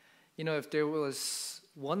If there was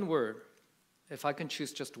one word, if I can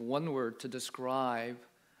choose just one word to describe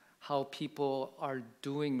how people are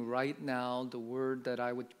doing right now, the word that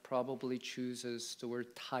I would probably choose is the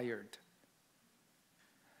word tired.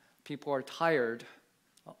 People are tired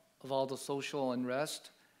of all the social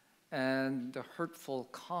unrest and the hurtful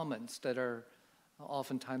comments that are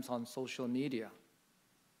oftentimes on social media.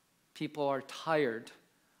 People are tired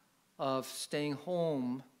of staying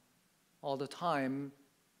home all the time,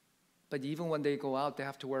 but even when they go out, they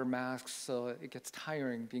have to wear masks, so it gets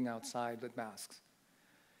tiring being outside with masks.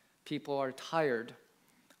 People are tired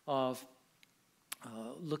of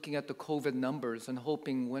looking at the COVID numbers and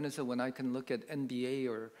hoping, when is it when I can look at NBA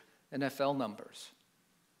or NFL numbers?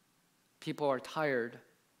 People are tired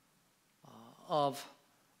of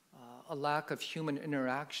a lack of human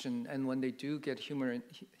interaction, and when they do get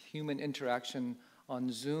human interaction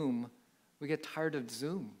on Zoom, we get tired of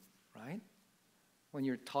Zoom, right? When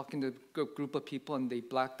you're talking to a group of people and they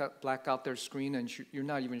black out their screen and you're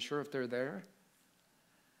not even sure if they're there.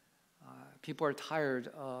 People are tired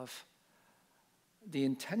of the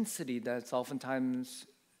intensity that's oftentimes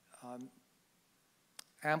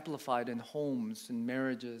amplified in homes and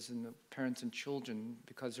marriages and parents and children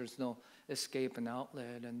because there's no escape and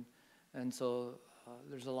outlet, and so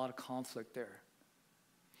there's a lot of conflict there.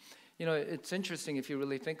 It's interesting if you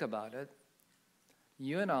really think about it.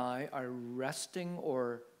 You and I are resting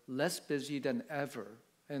or less busy than ever,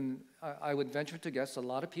 and I would venture to guess a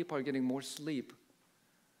lot of people are getting more sleep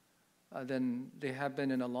than they have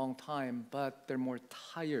been in a long time, but they're more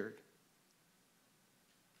tired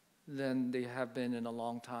than they have been in a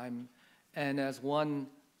long time. And as one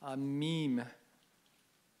meme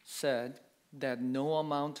said, that no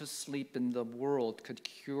amount of sleep in the world could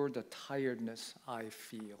cure the tiredness I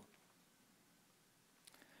feel.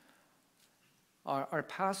 Our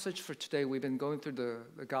passage for today, we've been going through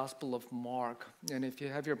the Gospel of Mark. And if you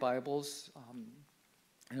have your Bibles,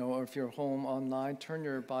 or if you're home online, turn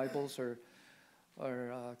your Bibles or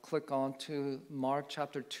click on to Mark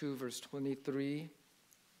chapter 2, verse 23.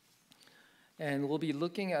 And we'll be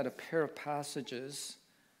looking at a pair of passages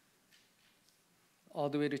all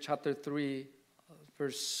the way to chapter 3,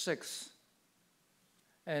 verse 6.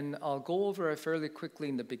 And I'll go over it fairly quickly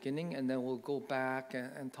in the beginning, and then we'll go back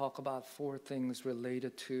and talk about four things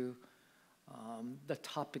related to the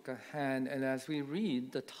topic at hand. And as we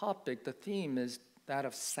read the topic, the theme is that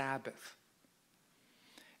of Sabbath.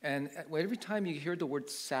 And every time you hear the word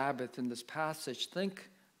Sabbath in this passage, think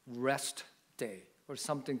rest day or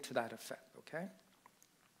something to that effect, okay?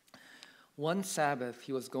 One Sabbath,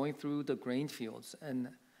 he was going through the grain fields, and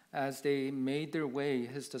as they made their way,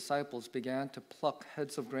 his disciples began to pluck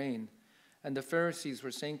heads of grain. And the Pharisees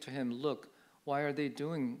were saying to him, "Look, why are they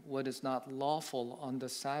doing what is not lawful on the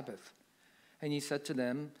Sabbath?" And he said to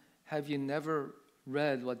them, "Have you never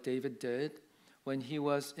read what David did when he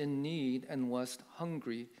was in need and was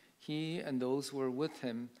hungry, he and those who were with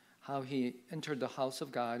him, how he entered the house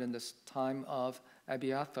of God in the time of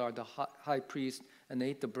Abiathar the high priest and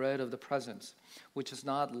ate the bread of the presence, which is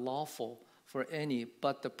not lawful for any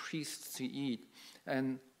but the priests to eat,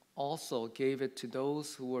 and also gave it to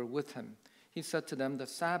those who were with him. He said to them, the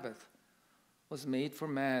Sabbath was made for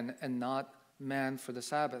man, and not man for the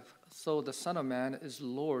Sabbath. So the Son of Man is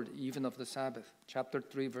Lord even of the Sabbath." Chapter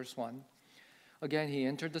 3, verse 1. Again, he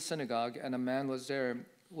entered the synagogue, and a man was there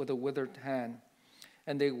with a withered hand.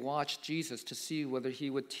 And they watched Jesus to see whether he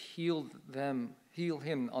would heal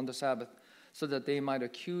him on the Sabbath, so that they might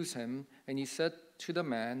accuse him. And he said to the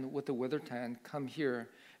man with the withered hand, "Come here."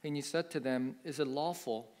 And he said to them, "Is it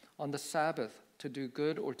lawful on the Sabbath to do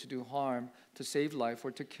good or to do harm, to save life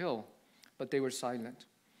or to kill?" But they were silent.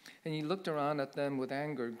 And he looked around at them with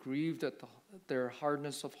anger, grieved at their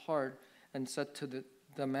hardness of heart, and said to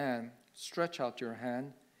the man, "Stretch out your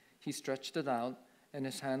hand." He stretched it out, and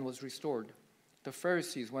his hand was restored. The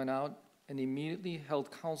Pharisees went out and immediately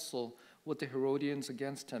held counsel with the Herodians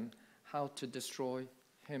against him, how to destroy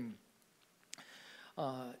him.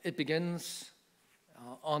 It begins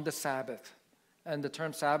on the Sabbath. And the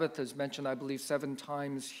term Sabbath is mentioned, I believe, 7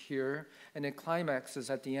 times here. And it climaxes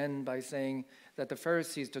at the end by saying that the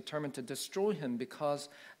Pharisees determined to destroy him because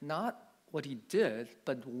not what he did,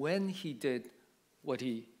 but when he did what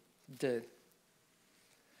he did.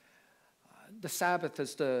 The Sabbath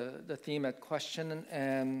is the theme at question,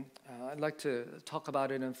 and I'd like to talk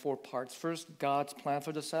about it in 4 parts. First, God's plan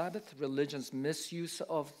for the Sabbath, religion's misuse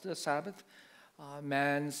of the Sabbath,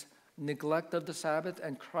 man's neglect of the Sabbath,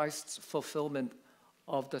 and Christ's fulfillment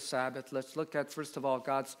of the Sabbath. Let's look at, first of all,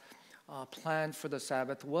 God's plan for the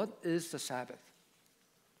Sabbath. What is the Sabbath?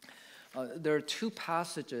 there are two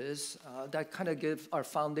passages that kind of give our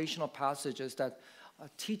foundational passages that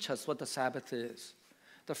teach us what the Sabbath is.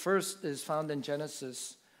 The first is found in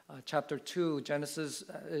Genesis chapter 2. Genesis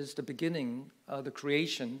is the beginning of the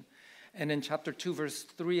creation. And in chapter 2, verse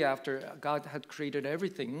 3, after God had created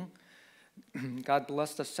everything, God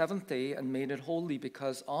blessed the seventh day and made it holy,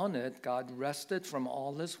 because on it God rested from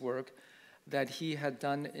all his work that he had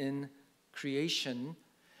done in creation.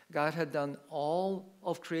 God had done all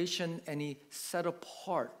of creation, and he set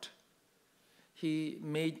apart. He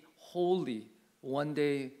made holy one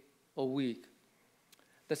day a week.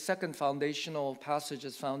 The second foundational passage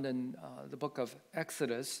is found in the book of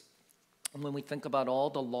Exodus. And when we think about all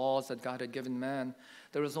the laws that God had given man,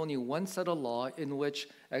 there was only one set of law in which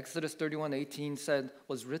Exodus 31:18 said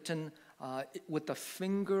was written with the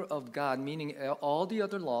finger of God, meaning all the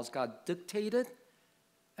other laws God dictated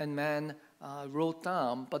and man wrote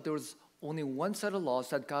down, but there was only one set of laws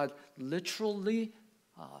that God literally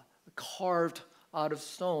carved out of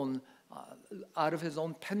stone, out of his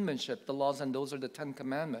own penmanship, the laws, and those are the 10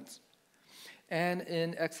 Commandments. And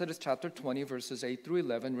in Exodus chapter 20, verses 8 through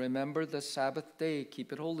 11, remember the Sabbath day,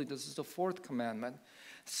 keep it holy. This is the fourth commandment.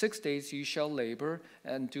 6 days you shall labor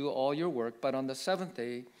and do all your work, but on the seventh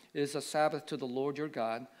day is a Sabbath to the Lord your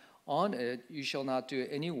God. On it you shall not do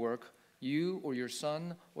any work, you or your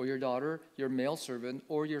son or your daughter, your male servant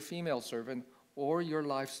or your female servant, or your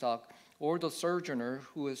livestock, or the sojourner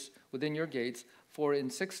who is within your gates. For in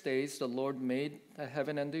 6 days the Lord made the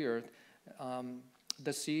heaven and the earth,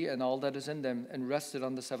 the sea and all that is in them, and rested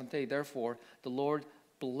on the seventh day. Therefore, the Lord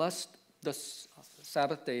blessed the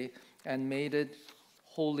Sabbath day and made it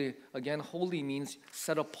holy. Again, holy means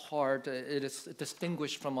set apart. It is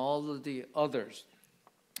distinguished from all of the others.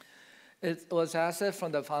 It was as if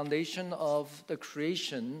from the foundation of the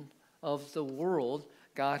creation of the world,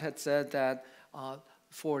 God had said that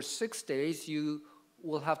for 6 days you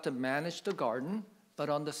will have to manage the garden, but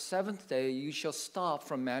on the seventh day you shall stop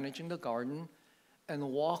from managing the garden and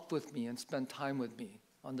walk with me and spend time with me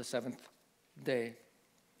on the seventh day.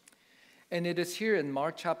 And it is here in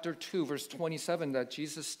Mark chapter 2, verse 27, that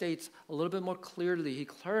Jesus states a little bit more clearly, he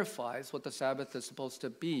clarifies what the Sabbath is supposed to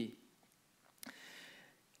be.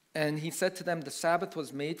 And he said to them, the Sabbath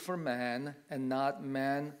was made for man and not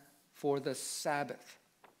man for the Sabbath.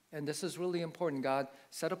 And this is really important. God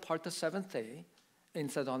set apart the seventh day and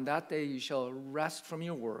said, on that day you shall rest from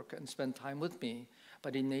your work and spend time with me.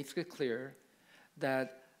 But he makes it clear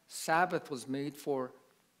that Sabbath was made for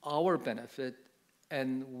our benefit,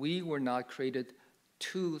 and we were not created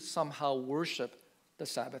to somehow worship the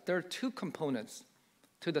Sabbath. There are two components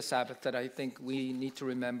to the Sabbath that I think we need to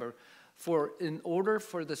remember. For in order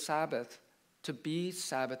for the Sabbath to be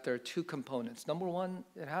Sabbath, there are two components. Number one,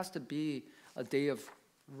 it has to be a day of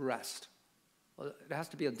rest. It has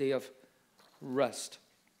to be a day of rest.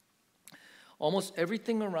 Almost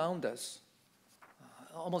everything around us,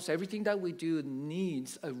 almost everything that we do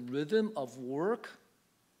needs a rhythm of work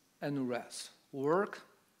and rest. Work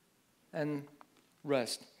and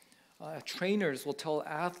rest. Trainers will tell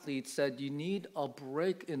athletes that you need a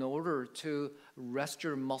break in order to rest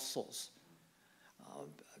your muscles.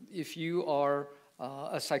 If you are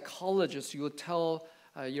a psychologist, you will tell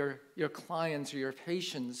your clients or your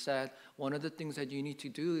patients that one of the things that you need to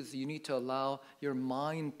do is you need to allow your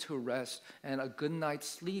mind to rest. And a good night's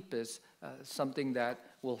sleep is something that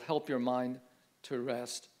will help your mind to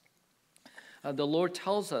rest. The Lord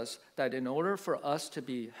tells us that in order for us to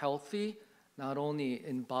be healthy, not only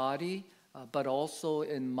in body, but also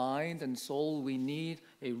in mind and soul, we need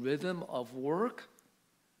a rhythm of work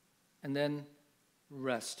and then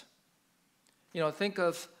rest. You know, think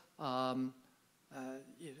of an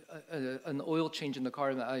oil change in the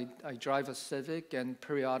car. I drive a Civic, and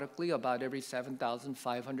periodically, about every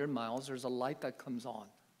 7,500 miles, there's a light that comes on.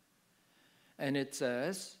 And it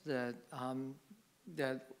says that,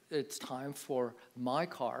 that it's time for my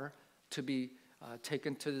car to be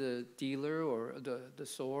taken to the dealer or the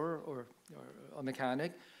store or a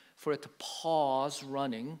mechanic, for it to pause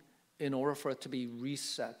running in order for it to be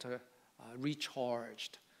reset,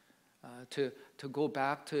 recharged, to go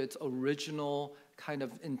back to its original kind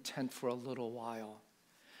of intent for a little while.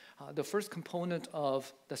 The first component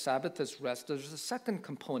of the Sabbath is rest. There's a second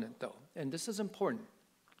component, though, and this is important,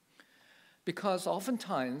 because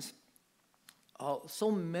oftentimes so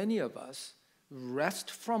many of us rest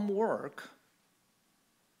from work,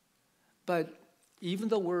 but even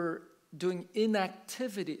though we're doing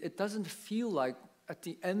inactivity, it doesn't feel like at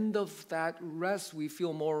the end of that rest we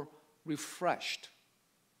feel more refreshed.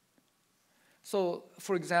 So,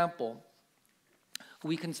 for example,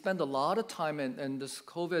 we can spend a lot of time in this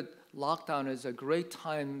COVID lockdown is a great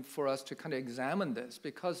time for us to kind of examine this,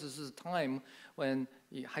 because this is a time when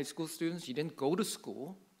high school students, you didn't go to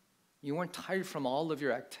school. You weren't tired from all of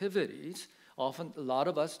your activities. Often, a lot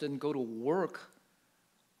of us didn't go to work,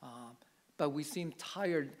 but we seem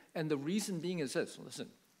tired. And the reason being is this, listen.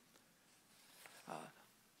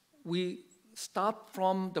 We stopped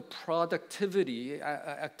from the productivity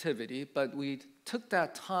activity, but we took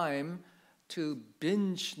that time to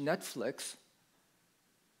binge Netflix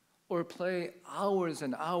or play hours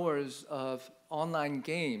and hours of online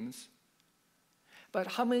games. But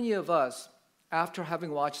how many of us, after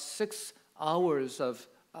having watched 6 hours of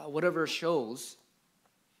whatever shows,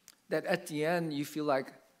 that at the end you feel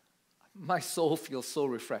like, my soul feels so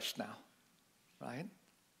refreshed now, right?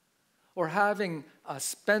 Or having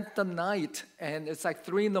spent the night and it's like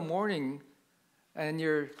 3 a.m. and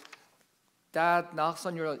your dad knocks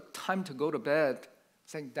on your time to go to bed,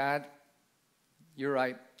 saying, Dad, you're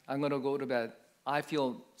right, I'm going to go to bed. I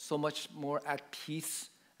feel so much more at peace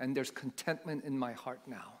and there's contentment in my heart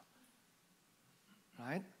now,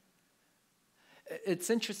 right? It's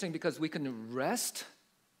interesting because we can rest,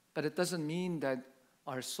 but it doesn't mean that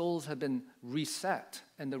our souls have been reset.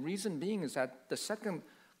 And the reason being is that the second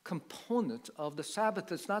component of the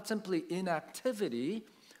Sabbath is not simply inactivity,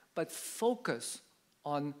 but focus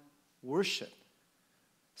on worship.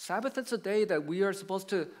 Sabbath is a day that we are supposed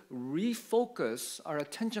to refocus our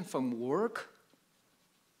attention from work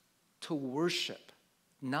to worship,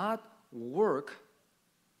 not work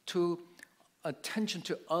to attention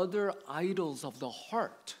to other idols of the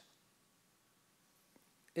heart.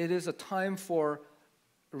 It is a time for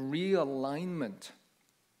realignment.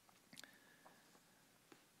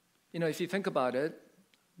 You know, if you think about it,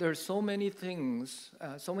 there are so many things,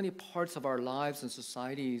 so many parts of our lives and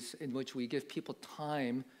societies in which we give people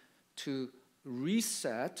time to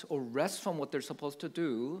reset or rest from what they're supposed to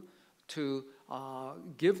do, to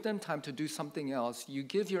give them time to do something else. You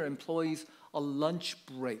give your employees a lunch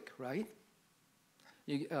break, right?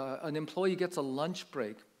 An employee gets a lunch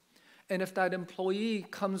break. And if that employee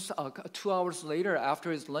comes 2 hours later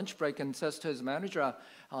after his lunch break and says to his manager,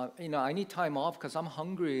 I need time off because I'm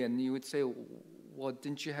hungry, and you would say, well,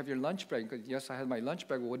 didn't you have your lunch break? Yes, I had my lunch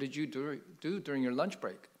break. What did you do during your lunch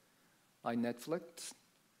break? I Netflix.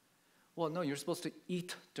 Well, no, you're supposed to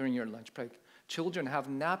eat during your lunch break. Children have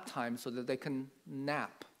nap time so that they can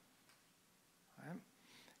nap. Right?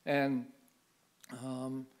 And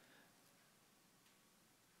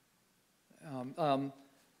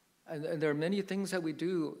there are many things that we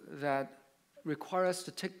do that require us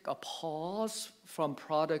to take a pause from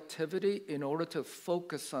productivity in order to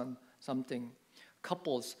focus on something.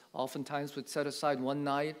 Couples oftentimes would set aside one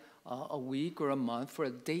night a week or a month for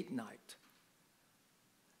a date night.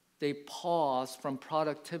 They pause from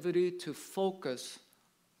productivity to focus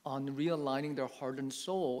on realigning their heart and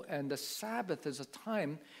soul. And the Sabbath is a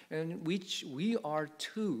time in which we are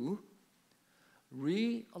to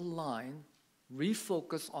realign,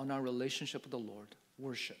 refocus on our relationship with the Lord,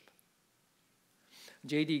 worship.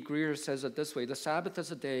 J.D. Greer says it this way: the Sabbath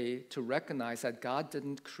is a day to recognize that God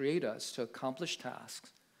didn't create us to accomplish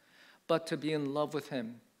tasks, but to be in love with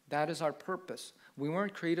Him. That is our purpose. We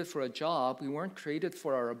weren't created for a job. We weren't created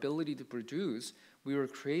for our ability to produce. We were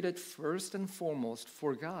created first and foremost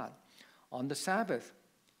for God. On the Sabbath,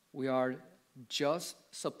 we are just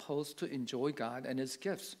supposed to enjoy God and His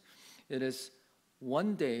gifts. It is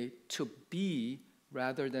one day to be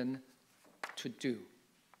rather than to do.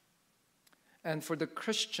 And for the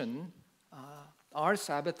Christian, our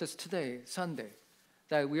Sabbath is today, Sunday,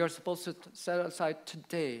 that we are supposed to set aside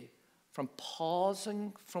today from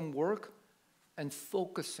pausing from work and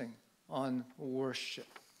focusing on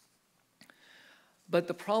worship. But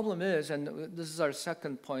the problem is, and this is our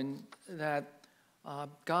second point, that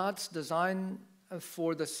God's design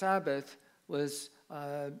for the Sabbath was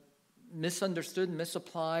misunderstood,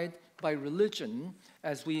 misapplied by religion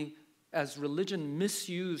as religion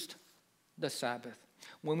misused the Sabbath.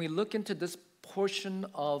 When we look into this portion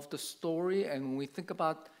of the story and when we think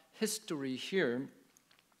about history here,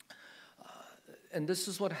 and this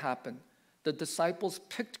is what happened. The disciples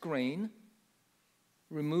picked grain,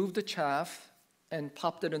 removed the chaff, and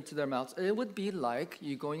popped it into their mouths. It would be like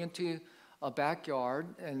you going into a backyard,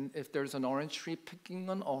 and if there's an orange tree, picking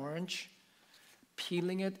an orange,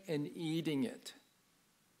 peeling it, and eating it.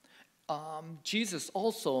 Jesus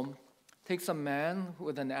also takes a man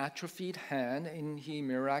with an atrophied hand, and he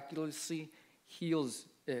miraculously heals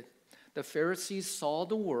it. The Pharisees saw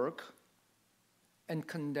the work and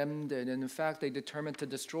condemned it. And in fact, they determined to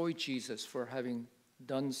destroy Jesus for having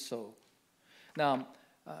done so. Now,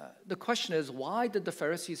 the question is, why did the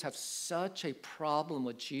Pharisees have such a problem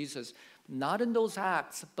with Jesus? Not in those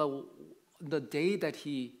acts, but the day that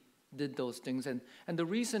he did those things. And the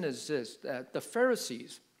reason is this, that the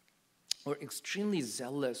Pharisees were extremely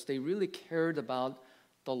zealous. They really cared about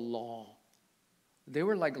the law. They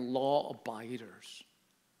were like law abiders.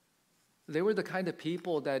 They were the kind of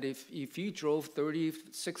people that if you drove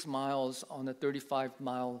 36 miles on a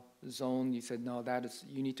 35-mile zone, you said, no,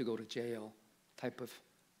 you need to go to jail type of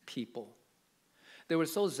people. They were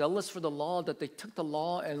so zealous for the law that they took the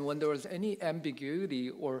law, and when there was any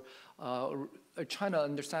ambiguity or trying to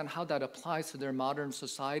understand how that applies to their modern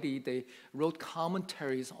society, they wrote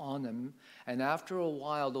commentaries on them. And after a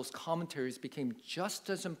while, those commentaries became just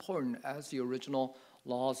as important as the original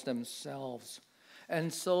laws themselves.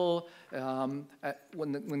 And so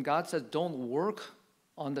when God says don't work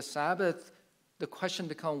on the Sabbath, the question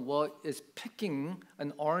becomes, well, is picking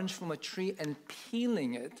an orange from a tree and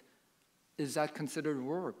peeling it, is that considered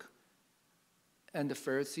work? And the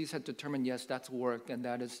Pharisees had determined, yes, that's work, and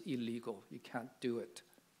that is illegal. You can't do it.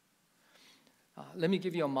 Let me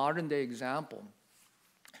give you a modern-day example.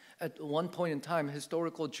 At one point in time,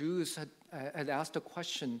 historical Jews had asked a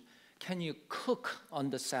question, can you cook on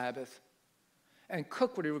the Sabbath? And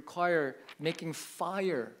cook would require making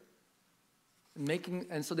fire.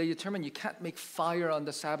 And so they determined you can't make fire on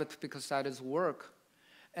the Sabbath because that is work.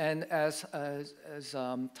 And as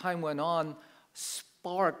time went on,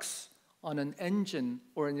 sparks on an engine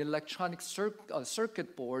or an electronic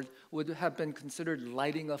circuit board would have been considered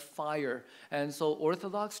lighting a fire. And so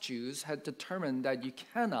Orthodox Jews had determined that you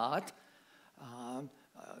cannot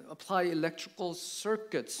apply electrical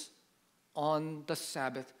circuits on the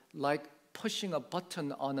Sabbath like pushing a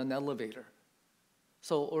button on an elevator.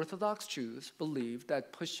 So Orthodox Jews believe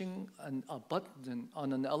that pushing a button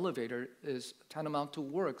on an elevator is tantamount to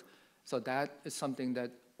work. So that is something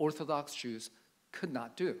that Orthodox Jews could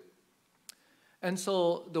not do. And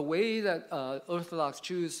so the way that Orthodox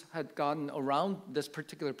Jews had gotten around this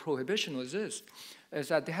particular prohibition was this, is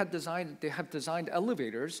that they have designed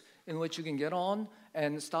elevators in which you can get on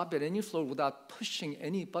and stop at any floor without pushing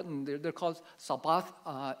any button. They're called Sabbath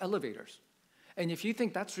elevators. And if you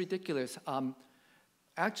think that's ridiculous,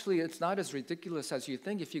 actually it's not as ridiculous as you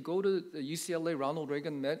think. If you go to the UCLA Ronald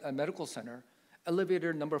Reagan Medical Center,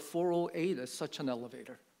 elevator number 408 is such an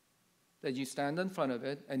elevator that you stand in front of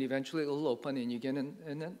it and eventually it'll open and you get in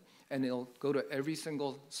it and it'll go to every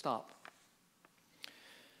single stop.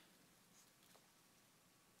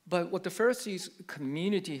 But what the Pharisees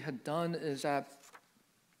community had done is that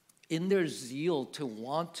in their zeal to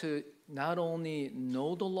want to not only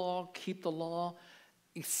know the law, keep the law,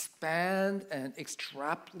 expand and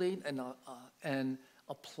extrapolate and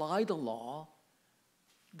apply the law,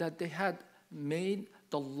 that they had made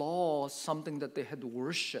the law something that they had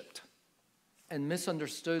worshipped and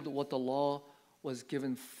misunderstood what the law was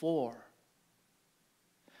given for.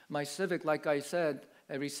 My Civic, like I said,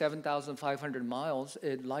 every 7,500 miles,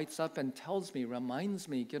 it lights up and tells me, reminds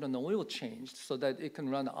me, get an oil changed so that it can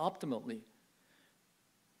run optimally.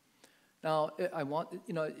 Now,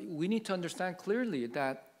 we need to understand clearly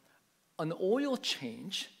that an oil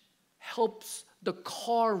change helps the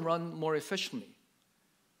car run more efficiently.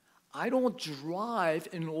 I don't drive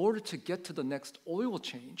in order to get to the next oil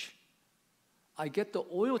change. I get the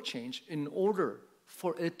oil change in order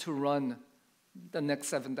for it to run the next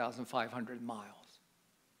 7,500 miles.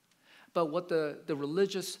 But what the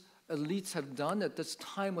religious elites have done at this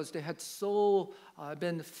time was they had so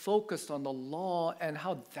been focused on the law and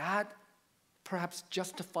how that perhaps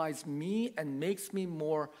justifies me and makes me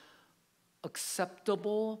more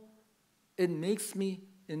acceptable. It makes me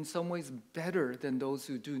in some ways better than those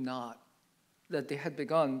who do not, that they had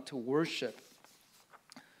begun to worship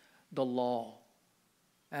the law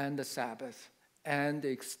and the Sabbath and the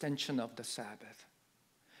extension of the Sabbath.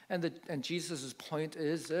 And Jesus' point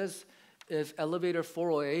is this: if elevator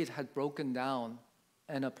 408 had broken down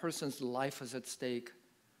and a person's life is at stake,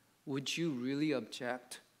 would you really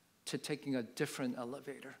object to taking a different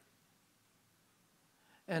elevator?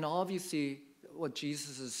 And obviously, what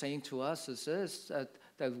Jesus is saying to us is this: that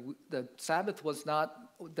the Sabbath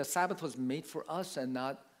was made for us and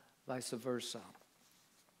not vice versa.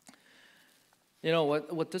 You know,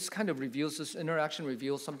 what this kind of reveals, this interaction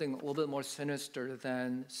reveals something a little bit more sinister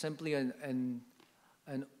than simply an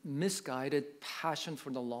misguided passion for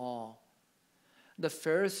the law. The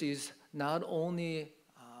Pharisees not only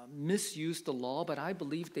misused the law, but I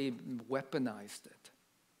believe they weaponized it.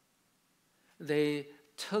 They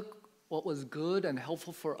took what was good and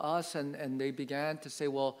helpful for us, and they began to say,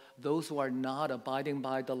 well, those who are not abiding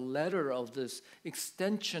by the letter of this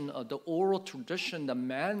extension of the oral tradition, the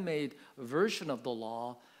man-made version of the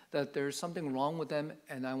law, that there's something wrong with them,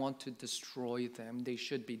 and I want to destroy them. They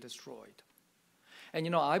should be destroyed.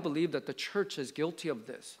 And I believe that the church is guilty of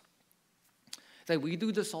this. That we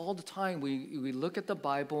do this all the time. We look at the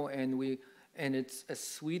Bible, and it's as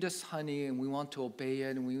sweet as honey, and we want to obey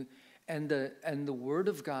it, and the Word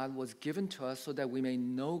of God was given to us so that we may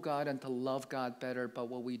know God and to love God better. But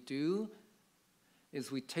what we do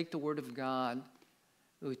is we take the Word of God,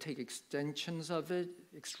 we take extensions of it,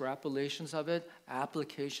 extrapolations of it,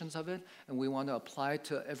 applications of it, and we want to apply it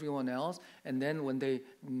to everyone else. And then when they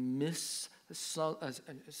miss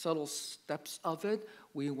subtle steps of it,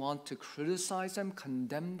 we want to criticize them,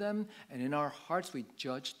 condemn them, and in our hearts we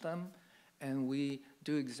judge them, and we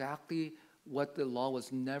do exactly what the law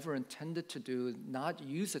was never intended to do, not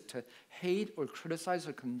use it to hate or criticize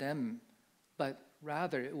or condemn, but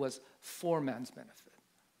rather it was for man's benefit.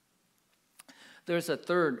 There's a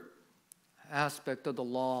third aspect of the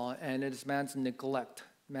law, and it is man's neglect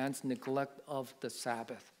of the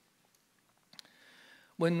Sabbath.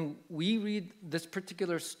 When we read this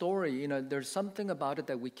particular story, there's something about it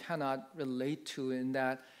that we cannot relate to, in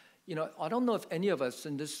that, I don't know if any of us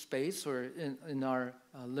in this space or in our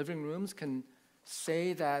living rooms can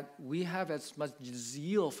say that we have as much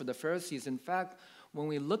zeal for the Pharisees. In fact, when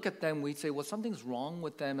we look at them, we say, well, something's wrong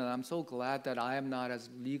with them, and I'm so glad that I am not as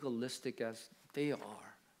legalistic as they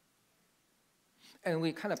are. And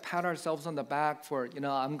we kind of pat ourselves on the back for,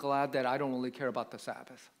 I'm glad that I don't really care about the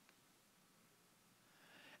Sabbath.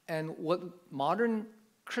 And what modern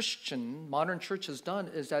church has done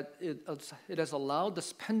is that it has allowed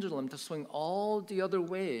this pendulum to swing all the other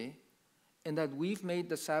way, and that we've made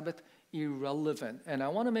the Sabbath irrelevant. And I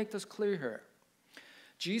want to make this clear here.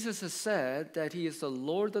 Jesus has said that he is the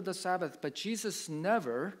Lord of the Sabbath, but Jesus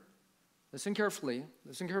never, listen carefully,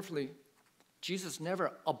 Jesus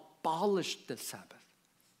never abolished the Sabbath.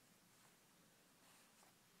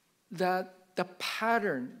 That the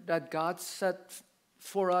pattern that God set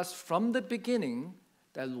for us from the beginning,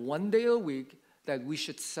 that one day a week that we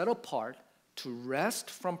should set apart to rest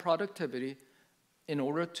from productivity in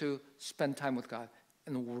order to spend time with God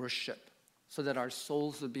and worship, so that our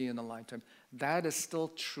souls would be in alignment to him. That is still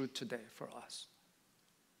true today for us.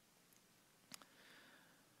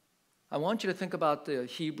 I want you to think about the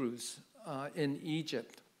Hebrews in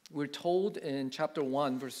Egypt. We're told in chapter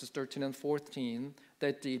 1, verses 13 and 14,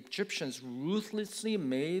 that the Egyptians ruthlessly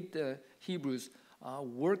made the Hebrews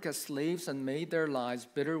work as slaves and made their lives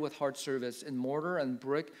bitter with hard service in mortar and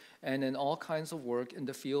brick and in all kinds of work in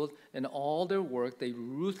the field. In all their work, they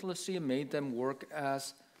ruthlessly made them work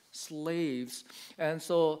as slaves. And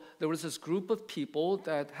so there was this group of people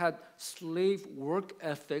that had slave work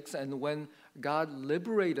ethics, and when God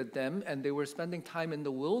liberated them and they were spending time in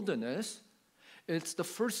the wilderness, it's the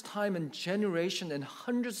first time in generation, in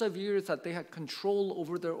hundreds of years, that they had control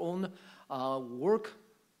over their own work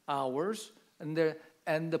hours and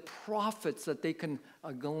the profits that they can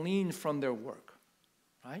glean from their work,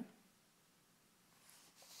 right?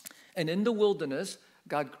 And in the wilderness,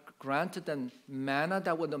 God granted them manna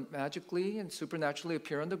that would magically and supernaturally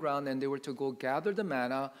appear on the ground, and they were to go gather the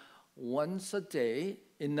manna once a day,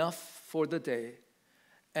 enough for the day.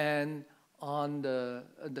 And on the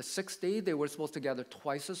sixth day, they were supposed to gather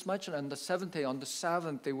twice as much, and on the seventh day, on the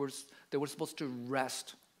Sabbath, they were supposed to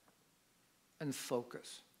rest and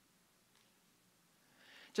focus.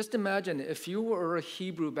 Just imagine if you were a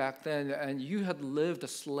Hebrew back then and you had lived a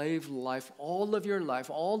slave life all of your life,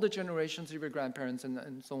 all the generations of your grandparents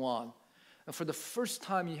and so on. And for the first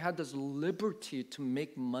time, you had this liberty to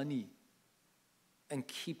make money and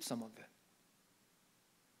keep some of it.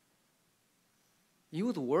 You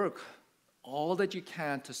would work all that you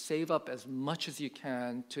can to save up as much as you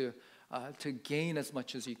can, to gain as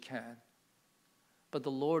much as you can. But the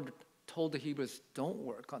Lord told the Hebrews, don't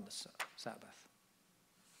work on the Sabbath.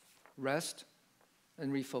 Rest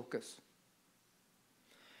and refocus.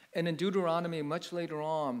 And in Deuteronomy, much later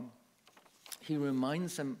on, he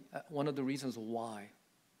reminds them one of the reasons why.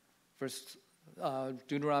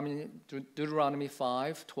 Deuteronomy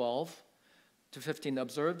 5:12-15,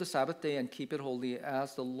 observe the Sabbath day and keep it holy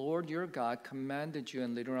as the Lord your God commanded you.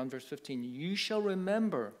 And later on, verse 15, you shall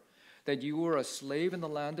remember that you were a slave in the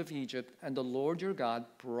land of Egypt, and the Lord your God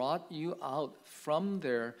brought you out from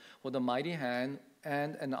there with a mighty hand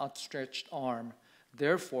and an outstretched arm.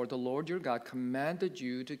 Therefore, the Lord your God commanded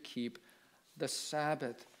you to keep the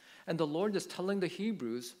Sabbath. And the Lord is telling the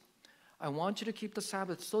Hebrews, I want you to keep the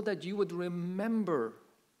Sabbath so that you would remember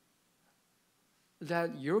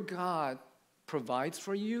that your God provides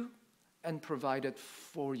for you and provided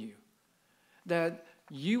for you. That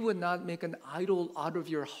you would not make an idol out of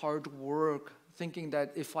your hard work, thinking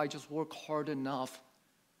that if I just work hard enough,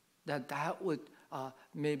 that would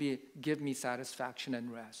maybe give me satisfaction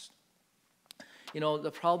and rest.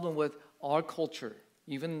 The problem with our culture,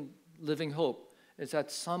 even Living Hope, is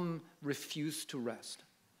that some refuse to rest.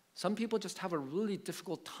 Some people just have a really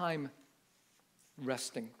difficult time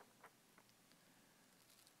resting.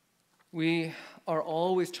 We are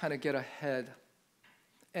always trying to get ahead.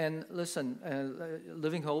 And listen,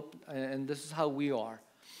 Living Hope, and this is how we are.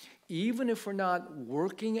 Even if we're not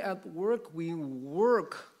working at work, we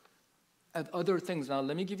work at other things. Now,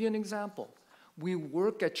 let me give you an example. We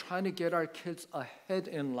work at trying to get our kids ahead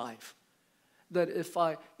in life. That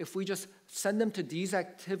if we just send them to these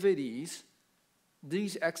activities,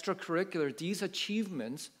 these extracurricular, these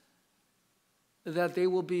achievements, that they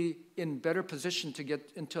will be in better position to get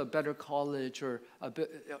into a better college or a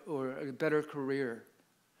better career.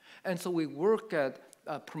 And so we work at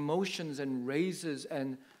promotions and raises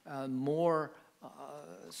and more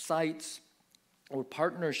sites or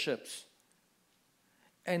partnerships.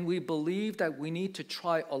 And we believe that we need to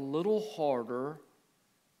try a little harder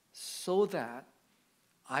so that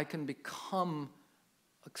I can become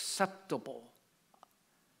acceptable.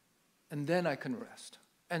 And then I can rest.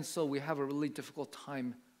 And so we have a really difficult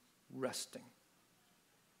time resting.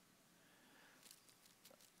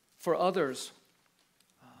 For others,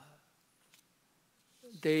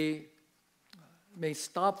 they may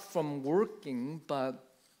stop from working, but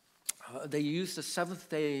they use the seventh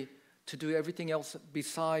day to do everything else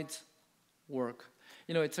besides work.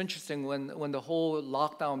 It's interesting, when the whole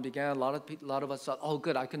lockdown began, a lot of us thought, oh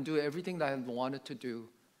good, I can do everything that I wanted to do.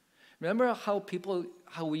 Remember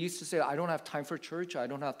how we used to say, I don't have time for church, I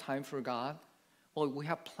don't have time for God? Well, we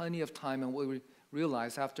have plenty of time, and what we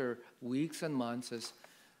realize after weeks and months is,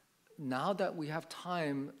 now that we have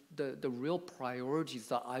time, the real priorities,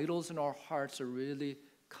 the idols in our hearts are really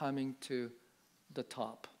coming to the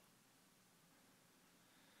top.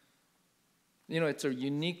 It's a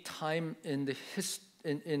unique time in the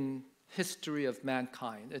history of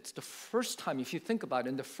mankind. It's the first time, if you think about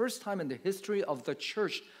it, the first time in the history of the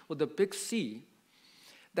church with the big C,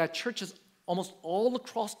 that churches almost all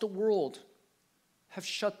across the world have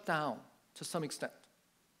shut down to some extent.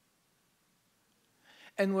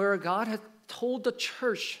 And where God had told the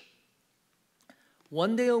church,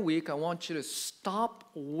 one day a week, I want you to stop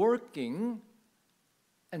working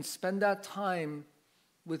and spend that time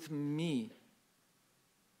with me.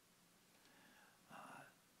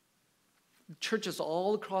 Churches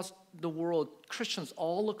all across the world, Christians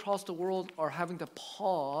all across the world are having to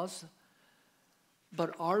pause.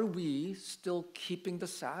 But are we still keeping the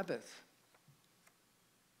Sabbath?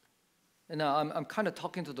 And now I'm kind of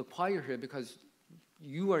talking to the choir here because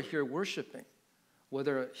you are here worshiping,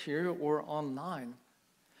 whether here or online.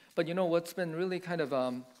 But what's been really kind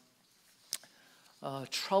of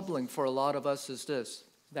troubling for a lot of us is this,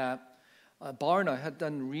 that Barna had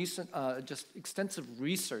done just extensive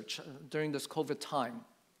research during this COVID time.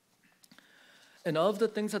 And of the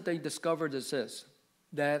things that they discovered is this,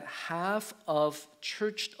 that half of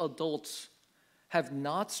church adults have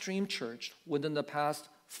not streamed church within the past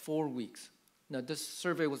 4 weeks. Now, this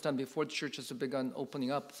survey was done before the churches had begun opening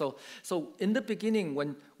up. So in the beginning,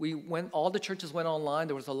 when all the churches went online,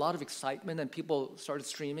 there was a lot of excitement and people started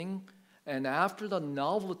streaming. And after the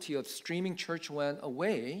novelty of streaming church went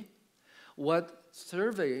away, what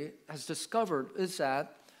survey has discovered is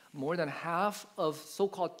that more than half of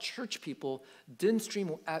so-called church people didn't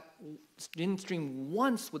stream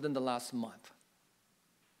once within the last month.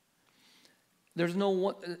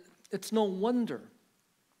 It's no wonder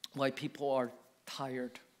why people are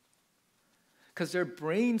tired, because their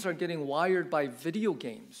brains are getting wired by video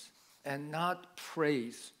games and not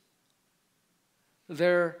praise.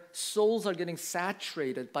 Their souls are getting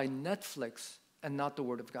saturated by Netflix and not the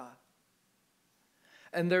Word of God.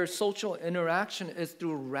 And their social interaction is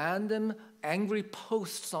through random angry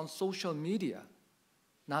posts on social media,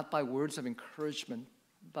 not by words of encouragement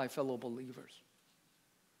by fellow believers.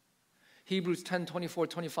 Hebrews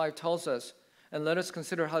 10:24-25 tells us, and let us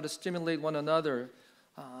consider how to stimulate one another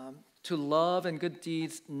to love and good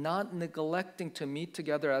deeds, not neglecting to meet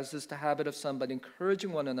together as is the habit of some, but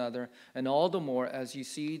encouraging one another, and all the more as you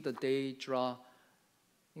see the day draw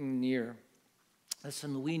near.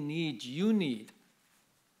 Listen, you need,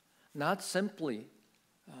 not simply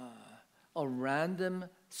a random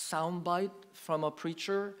soundbite from a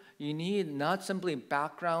preacher. You need not simply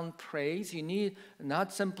background praise. You need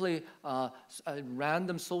not simply a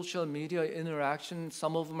random social media interaction.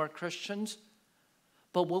 Some of them are Christians.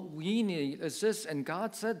 But what we need is this, and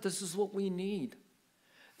God said this is what we need.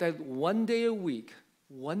 That one day a week,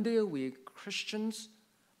 Christians,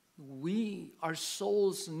 our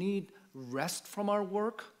souls need rest from our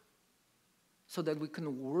work so that we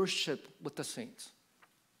can worship with the saints.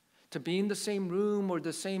 To be in the same room or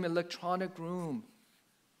the same electronic room.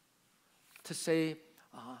 To say,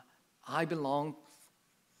 I belong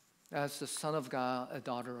as the son of God, a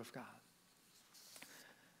daughter of God.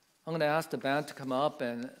 I'm going to ask the band to come up.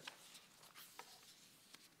 And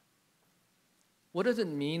what does it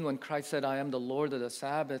mean when Christ said, I am the Lord of the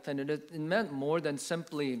Sabbath? And it meant more than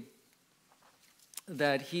simply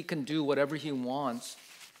that he can do whatever he wants.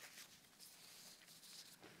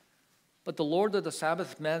 But the Lord of the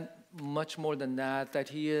Sabbath meant much more than that, that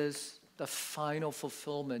he is the final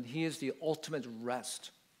fulfillment. He is the ultimate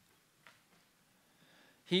rest.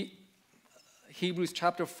 Hebrews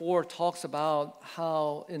chapter 4 talks about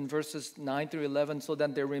how in verses 9 through 11, so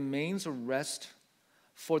that there remains a rest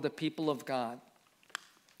for the people of God.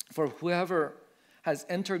 For whoever has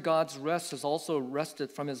entered God's rest has also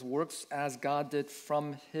rested from his works as God did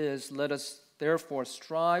from his. Let us therefore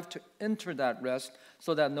strive to enter that rest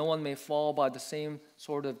so that no one may fall by the same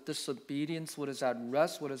sort of disobedience. What is that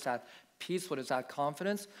rest? What is that peace? What is that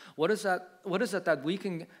confidence? What is it that we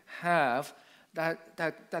can have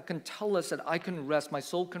that can tell us that I can rest, my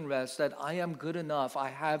soul can rest, that I am good enough, I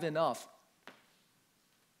have enough?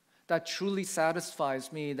 That truly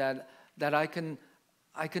satisfies me, that I can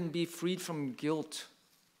be freed from guilt.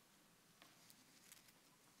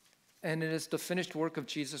 And it is the finished work of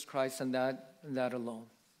Jesus Christ and that alone.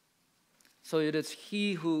 So it is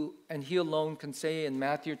he who, and he alone can say in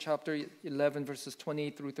Matthew chapter 11, verses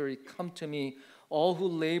 28 through 30, come to me, all who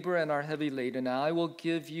labor and are heavy laden, and I will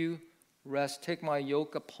give you rest. Take my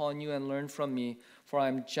yoke upon you and learn from me, for I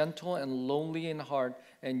am gentle and lowly in heart,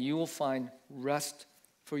 and you will find rest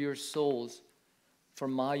for your souls. For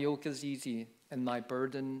my yoke is easy and my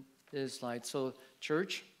burden is light. So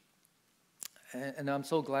church, and I'm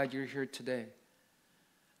so glad you're here today.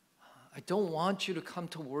 I don't want you to come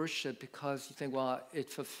to worship because you think, well, it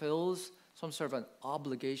fulfills some sort of an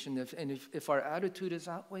obligation. If our attitude is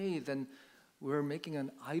that way, then we're making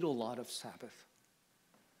an idol out of Sabbath.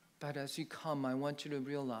 But as you come, I want you to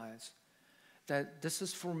realize that this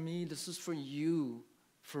is for me, this is for you,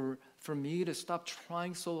 for me to stop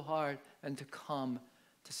trying so hard and to come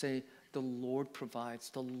to say, the Lord provides,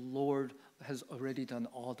 the Lord has already done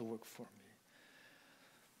all the work for me.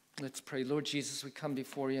 Let's pray. Lord Jesus, we come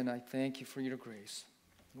before you and I thank you for your grace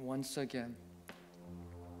once again.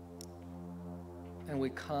 And we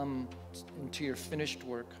come into your finished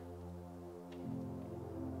work.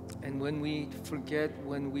 And when we forget,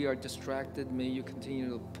 when we are distracted, may you continue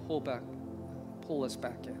to pull us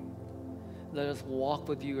back in. Let us walk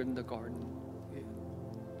with you in the garden.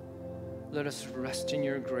 Let us rest in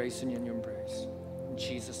your grace and in your embrace. In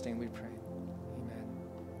Jesus' name we pray.